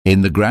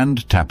In the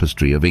grand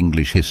tapestry of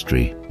English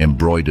history,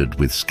 embroidered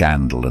with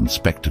scandal and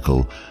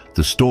spectacle,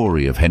 the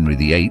story of Henry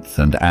VIII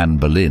and Anne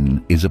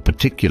Boleyn is a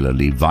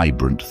particularly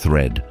vibrant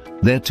thread.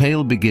 Their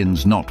tale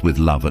begins not with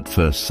love at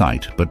first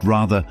sight, but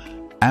rather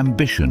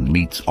ambition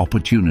meets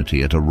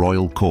opportunity at a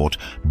royal court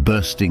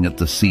bursting at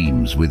the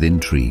seams with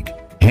intrigue.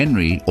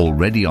 Henry,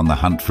 already on the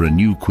hunt for a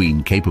new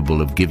queen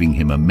capable of giving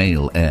him a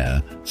male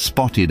heir,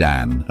 spotted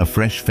Anne, a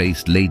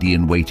fresh-faced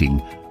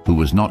lady-in-waiting, who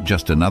was not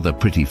just another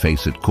pretty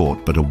face at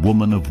court, but a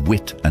woman of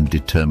wit and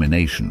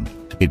determination.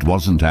 It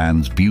wasn't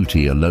Anne's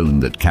beauty alone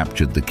that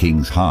captured the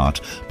king's heart,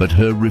 but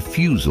her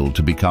refusal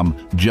to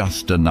become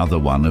just another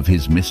one of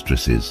his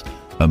mistresses,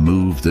 a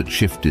move that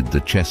shifted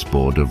the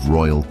chessboard of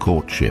royal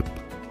courtship.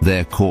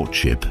 Their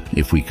courtship,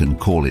 if we can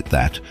call it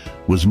that,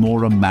 was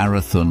more a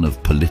marathon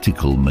of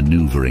political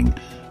maneuvering,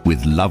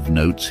 with love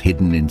notes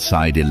hidden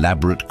inside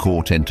elaborate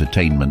court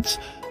entertainments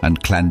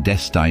and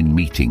clandestine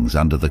meetings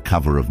under the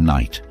cover of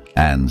night.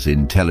 Anne's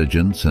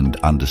intelligence and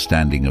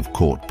understanding of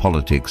court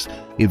politics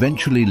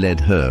eventually led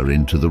her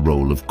into the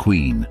role of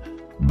queen,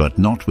 but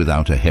not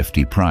without a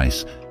hefty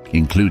price,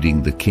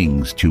 including the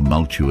king's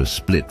tumultuous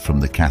split from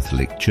the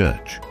Catholic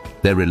Church.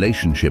 Their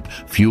relationship,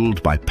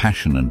 fueled by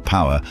passion and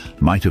power,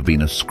 might have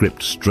been a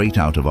script straight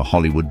out of a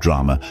Hollywood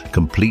drama,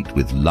 complete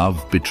with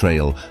love,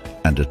 betrayal,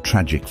 and a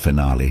tragic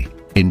finale.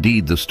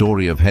 Indeed, the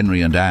story of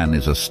Henry and Anne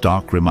is a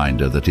stark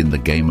reminder that in the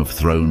Game of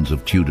Thrones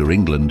of Tudor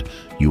England,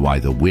 you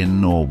either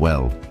win or,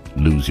 well,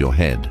 lose your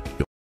head.